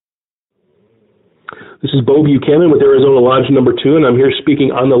This is Bo Buchanan with Arizona Lodge number 2, and I'm here speaking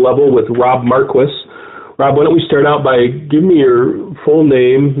on the level with Rob Marquis. Rob, why don't we start out by giving me your full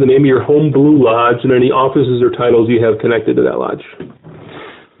name, the name of your home blue lodge, and any offices or titles you have connected to that lodge.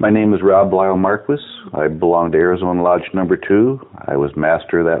 My name is Rob Lyle Marquis. I belong to Arizona Lodge number 2. I was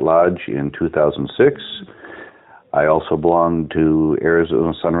master of that lodge in 2006. I also belong to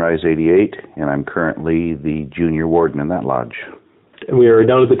Arizona Sunrise 88, and I'm currently the junior warden in that lodge. And we are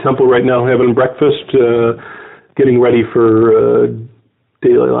down at the temple right now having breakfast, getting ready for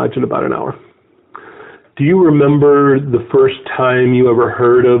Daily Lodge in about an hour. Do you remember the first time you ever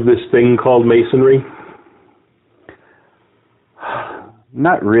heard of this thing called Masonry?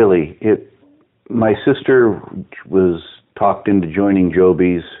 Not really. My sister was talked into joining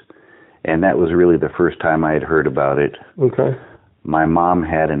Joby's, and that was really the first time I had heard about it. Okay. My mom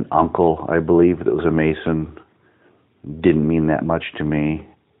had an uncle, I believe, that was a Mason. Didn't mean that much to me.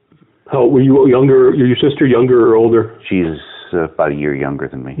 How were you younger? Your sister younger or older? She's about a year younger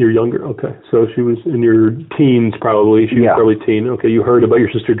than me. You're younger, okay. So she was in your teens probably. She was probably teen. Okay, you heard about your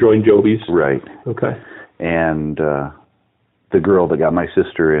sister joined Joby's. Right. Okay. And the girl that got my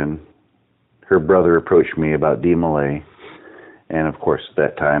sister in, her brother approached me about DMLA. And of course, at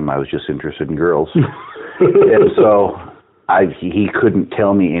that time, I was just interested in girls. And so he couldn't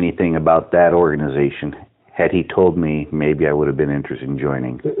tell me anything about that organization. Had he told me, maybe I would have been interested in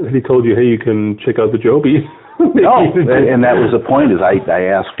joining. Had he told you, hey, you can check out the Joby? No, and that was the point, is I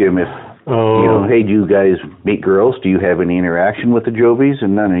asked him if, hey, do you guys meet girls? Do you have any interaction with the Jobies?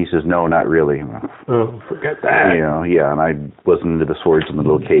 And none. And he says, no, not really. Oh, forget that. And I wasn't into the swords and the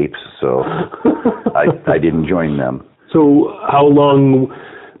little capes, so I didn't join them. So how long,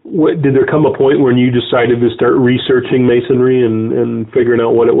 did there come a point when you decided to start researching Masonry and figuring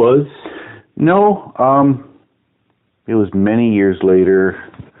out what it was? No, it was many years later.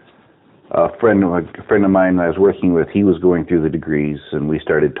 A friend of mine I was working with, he was going through the degrees, and we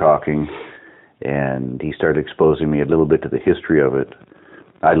started talking, and he started exposing me a little bit to the history of it.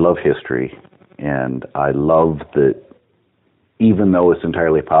 I love history, and I love that even though it's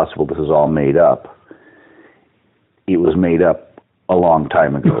entirely possible this is all made up, it was made up a long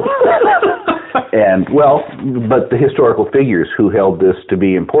time ago. And, but the historical figures who held this to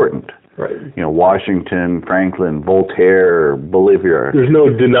be important. Right. Washington, Franklin, Voltaire, Bolivar. There's no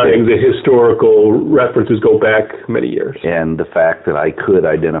denying the historical references go back many years. And the fact that I could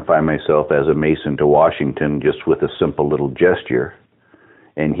identify myself as a Mason to Washington just with a simple little gesture,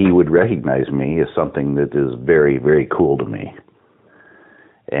 and he would recognize me, is something that is very, very cool to me.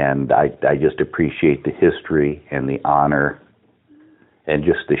 And I just appreciate the history and the honor and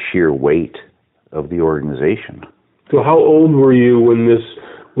just the sheer weight of the organization. So how old were you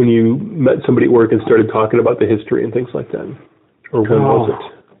when you met somebody at work and started talking about the history and things like that? Or when was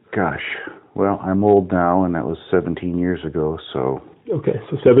it? Gosh. Well, I'm old now, and that was 17 years ago, so... Okay,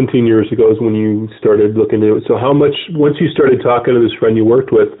 so 17 years ago is when you started looking into it. So once you started talking to this friend you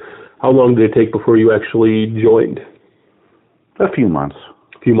worked with, how long did it take before you actually joined? A few months.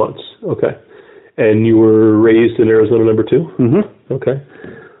 A few months, okay. And you were raised in Arizona number 2? Mm-hmm. Okay.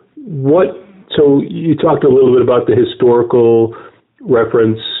 So you talked a little bit about the historical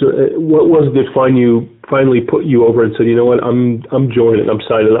reference. What was it that finally put you over and said, you know what, I'm joining, I'm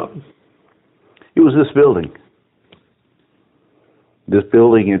signing up? It was this building. This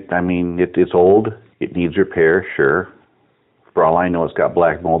building, it's old. It needs repair, sure. For all I know, it's got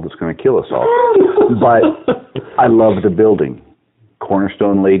black mold that's going to kill us all. But I love the building.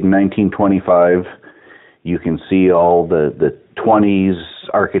 Cornerstone laid in 1925. You can see all the 20s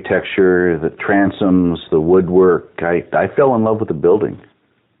architecture, the transoms, the woodwork. I fell in love with the building.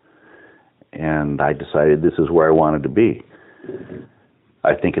 And I decided this is where I wanted to be.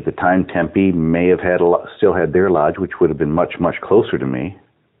 I think at the time Tempe may have still had their lodge, which would have been much, much closer to me.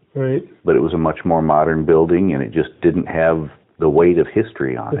 Right. But it was a much more modern building, and it just didn't have the weight of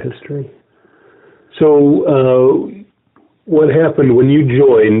history on it. History. So what happened when you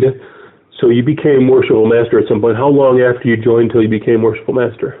joined? So you became worshipful master at some point. How long after you joined till you became worshipful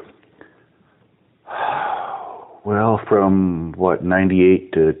master? Well, from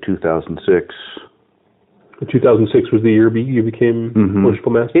 98 to 2006. 2006 was the year you became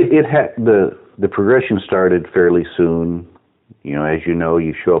worshipful master? It had the progression started fairly soon. As you know,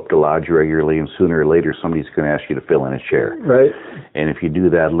 you show up to lodge regularly, and sooner or later somebody's going to ask you to fill in a chair. Right. And if you do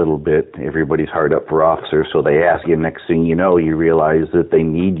that a little bit, everybody's hard up for officer, so they ask you. Next thing you know, you realize that they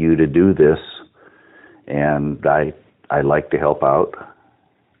need you to do this. And I like to help out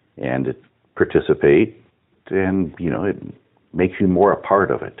and to participate, and it makes you more a part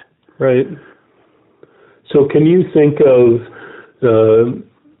of it. Right. So can you think of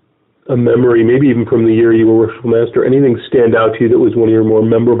a memory, maybe even from the year you were Worshipful Master, anything stand out to you that was one of your more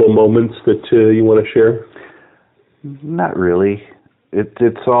memorable moments that you want to share? Not really.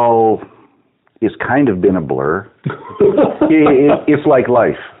 It's kind of been a blur. It's like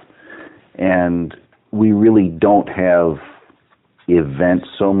life. And we really don't have events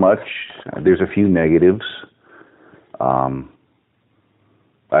so much. There's a few negatives. I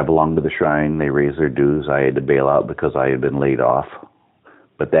belonged to the Shrine. They raised their dues. I had to bail out because I had been laid off.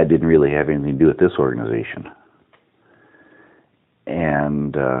 But that didn't really have anything to do with this organization.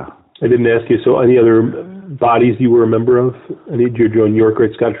 And I didn't ask you, so any other bodies you were a member of? Did you join York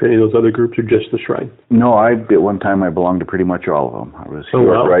Rite Scottish, any of those other groups, or just the Shrine? No, at one time I belonged to pretty much all of them. I was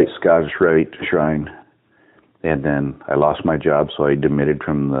York Rite, Scottish Rite, Shrine. And then I lost my job, so I demitted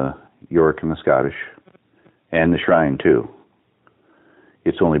from the York and the Scottish, and the Shrine too.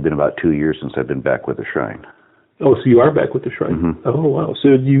 It's only been about 2 years since I've been back with the Shrine. Oh, so you are back with the Shrine? Mm-hmm. Oh, wow. So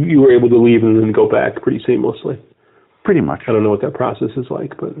you were able to leave and then go back pretty seamlessly? Pretty much. I don't know what that process is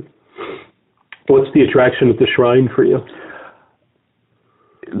like, but what's the attraction at the Shrine for you?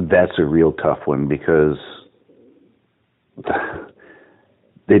 That's a real tough one because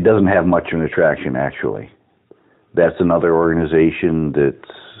it doesn't have much of an attraction, actually. That's another organization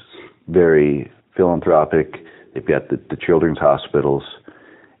that's very philanthropic. They've got the children's hospitals,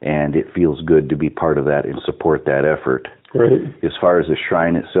 and it feels good to be part of that and support that effort. Right. As far as the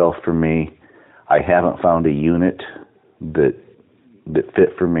Shrine itself, for me, I haven't found a unit that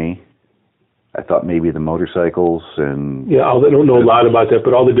fit for me. I thought maybe the motorcycles and... Yeah, I don't know a lot about that,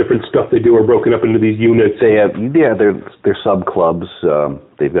 but all the different stuff they do are broken up into these units. They're sub-clubs.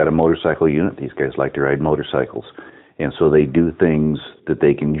 They've got a motorcycle unit. These guys like to ride motorcycles. And so they do things that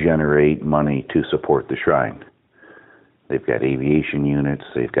they can generate money to support the Shrine. They've got aviation units.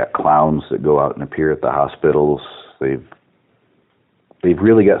 They've got clowns that go out and appear at the hospitals. They've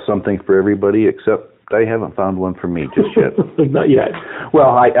really got something for everybody, except I haven't found one for me just yet. Not yet.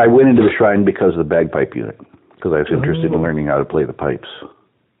 Well, I went into the Shrine because of the bagpipe unit, because I was interested in learning how to play the pipes.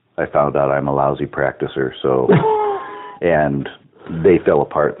 I found out I'm a lousy practicer, and they fell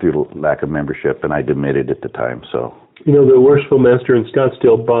apart through lack of membership, and I demitted at the time. So, you know, the Worshipful Master in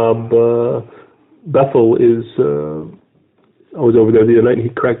Scottsdale, Bob Bethel, I was over there the other night, and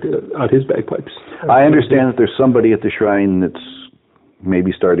he cracked out his bagpipes. I understand that there's somebody at the Shrine that's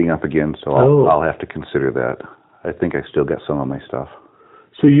maybe starting up again, so I'll have to consider that. I think I still got some of my stuff.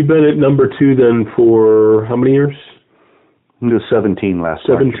 So you've been at number 2 then for how many years? It was 17 last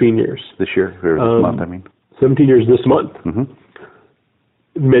 17 years. This year, or this month, I mean. 17 years this month. Mm-hmm.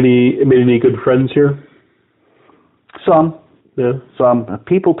 Made any good friends here? Some. Yeah. Some.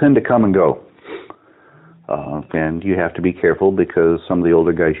 People tend to come and go. And you have to be careful because some of the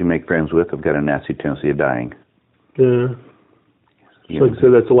older guys you make friends with have got a nasty tendency of dying. Yeah. Like I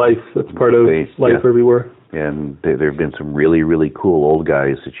said, that's life. That's part of life everywhere. And there have been some really, really cool old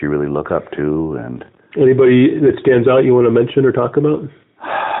guys that you really look up to. And anybody that stands out you want to mention or talk about?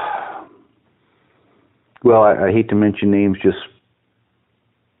 Well, I hate to mention names just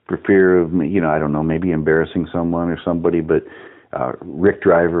for fear of, I don't know, maybe embarrassing someone or somebody, but Rick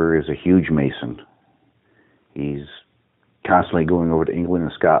Driver is a huge Mason. He's constantly going over to England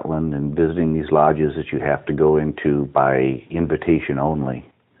and Scotland and visiting these lodges that you have to go into by invitation only.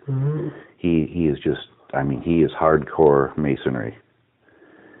 Mm-hmm. He is just, he is hardcore Masonry,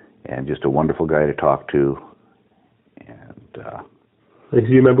 and just a wonderful guy to talk to. And is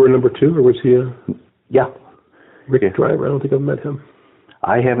he a member of number 2, or was he Yeah. Rick Driver? I don't think I've met him.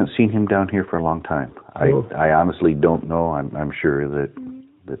 I haven't seen him down here for a long time. I honestly don't know. I'm sure that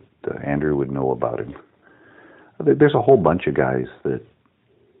Andrew would know about him. There's a whole bunch of guys that,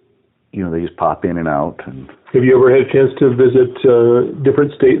 they just pop in and out. And have you ever had a chance to visit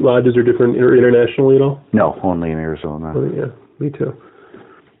different state lodges or different internationally at all? No, only in Arizona. Oh, yeah, me too.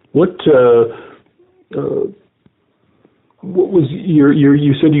 What was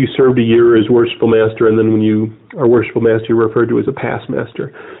you said you served a year as Worshipful Master, and then when you are Worshipful Master, you're referred to as a past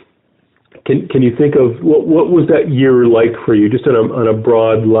master. Can you think of what was that year like for you, just on a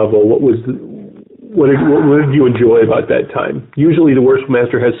broad level? What did you enjoy about that time? Usually the Worshipful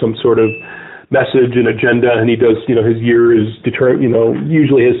Master has some sort of message and agenda, and he does, his year is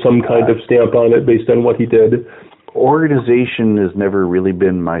usually has some kind of stamp on it based on what he did. Organization has never really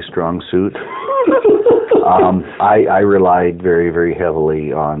been my strong suit. I relied very, very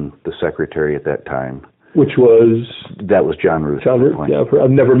heavily on the secretary at that time. Which was? That was John Ruth. John Ruth, yeah.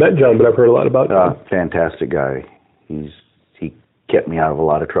 I've never met John, but I've heard a lot about him. Fantastic guy. He kept me out of a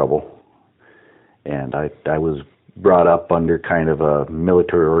lot of trouble. And I was brought up under kind of a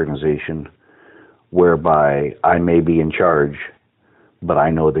military organization whereby I may be in charge, But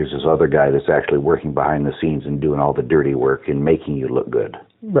I know there's this other guy that's actually working behind the scenes and doing all the dirty work and making you look good.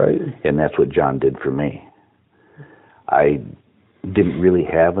 Right. And that's what John did for me. I didn't really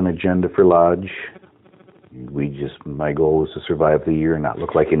have an agenda for Lodge. My goal was to survive the year and not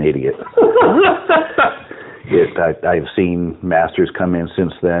look like an idiot. I've seen masters come in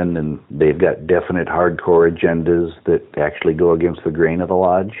since then, and they've got definite hardcore agendas that actually go against the grain of the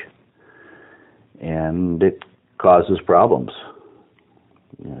Lodge. And it causes problems.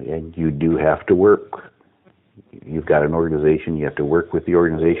 And you do have to work. You've got an organization, you have to work with the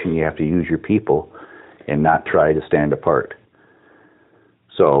organization, you have to use your people and not try to stand apart.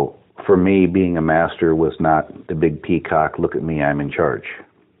 So for me, being a master was not the big peacock, look at me, I'm in charge.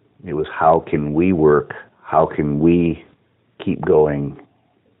 It was how can we work, how can we keep going,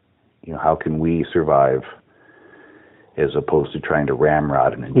 how can we survive, as opposed to trying to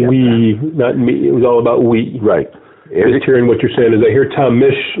ramrod an agenda. We, not me, it was all about we. Right. Just hearing what you're saying is I hear Tom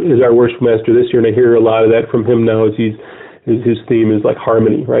Misch is our worship master this year, and I hear a lot of that from him now as his theme is like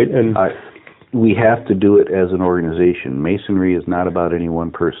harmony, right? And we have to do it as an organization. Masonry is not about any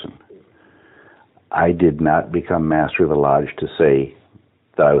one person. I did not become master of the Lodge to say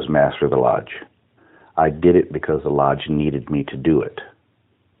that I was master of the Lodge. I did it because the Lodge needed me to do it.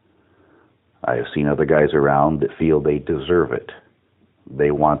 I have seen other guys around that feel they deserve it.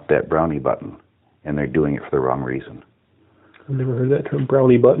 They want that brownie button, and they're doing it for the wrong reason. I've never heard that term,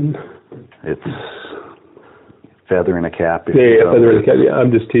 brownie button. It's feather in a cap. Yeah, feather in a cap. Yeah,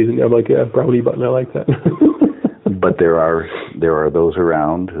 I'm just teasing. I'm like, yeah, brownie button. I like that. But there are those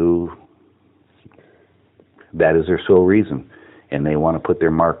around who that is their sole reason, and they want to put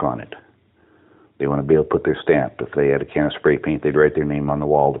their mark on it. They want to be able to put their stamp. If they had a can of spray paint, they'd write their name on the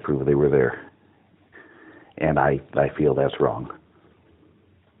wall to prove they were there. And I feel that's wrong.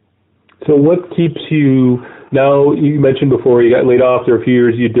 So what keeps you, now you mentioned before you got laid off there a few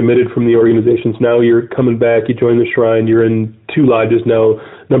years, you demitted from the organizations, now you're coming back, you joined the Shrine, you're in 2 lodges now,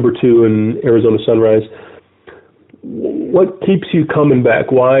 number 2 in Arizona Sunrise. What keeps you coming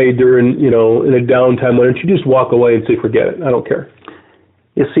back? Why during, in a downtime, why don't you just walk away and say, forget it, I don't care?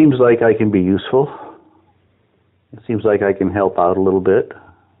 It seems like I can be useful. It seems like I can help out a little bit.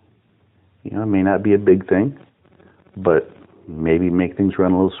 It may not be a big thing, but maybe make things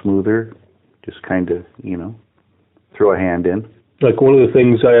run a little smoother. Just kind of, throw a hand in. Like one of the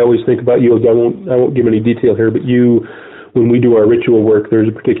things I always think about you, I won't give any detail here, but you, when we do our ritual work, there's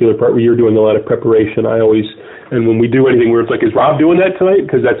a particular part where you're doing a lot of preparation. And when we do anything where it's like, is Rob doing that tonight?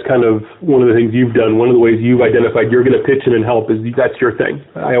 Because that's kind of one of the things you've done. One of the ways you've identified you're going to pitch in and help is that's your thing.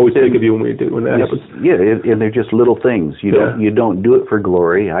 I always think of you when that happens. Yeah, and they're just little things. You don't do it for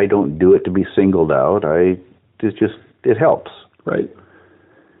glory. I don't do it to be singled out. It helps. Right.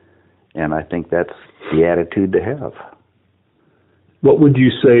 And I think that's the attitude to have. What would you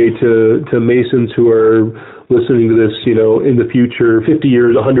say to Masons who are listening to this, in the future, 50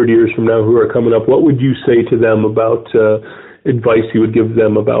 years, 100 years from now, who are coming up? What would you say to them about advice you would give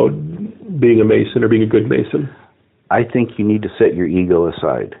them about being a Mason or being a good Mason? I think you need to set your ego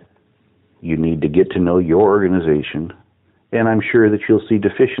aside. You need to get to know your organization, and I'm sure that you'll see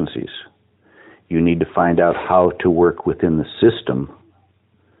deficiencies. You need to find out how to work within the system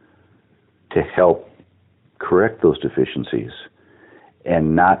to help correct those deficiencies.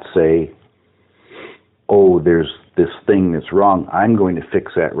 And not say, oh, there's this thing that's wrong, I'm going to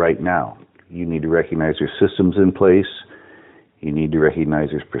fix that right now. You need to recognize there's systems in place, you need to recognize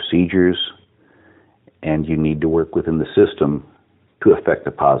there's procedures, and you need to work within the system to affect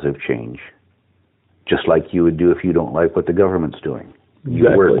a positive change. Just like you would do if you don't like what the government's doing. You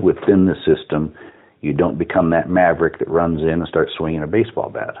work within the system, you don't become that maverick that runs in and starts swinging a baseball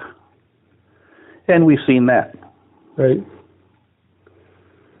bat. And we've seen that. Right.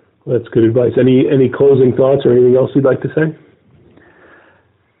 Well, that's good advice. Any closing thoughts or anything else you'd like to say?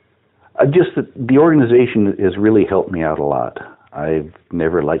 Just that the organization has really helped me out a lot. I've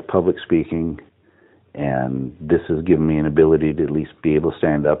never liked public speaking, and this has given me an ability to at least be able to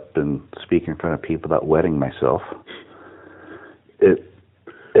stand up and speak in front of people without wetting myself.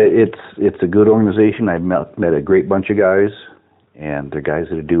 It's a good organization. I've met a great bunch of guys, and they're guys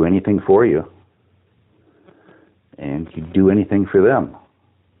that do anything for you, and you do anything for them.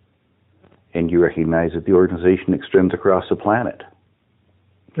 And you recognize that the organization extends across the planet.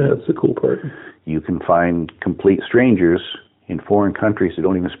 That's the cool part. You can find complete strangers in foreign countries that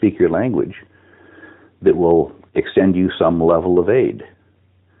don't even speak your language that will extend you some level of aid.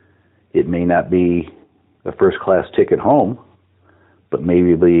 It may not be a first-class ticket home, but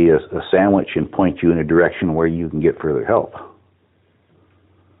maybe be a sandwich and point you in a direction where you can get further help.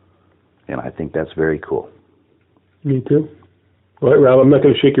 And I think that's very cool. Me too. All right, Rob, I'm not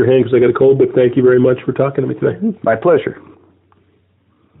going to shake your hand because I got a cold, but thank you very much for talking to me today. My pleasure.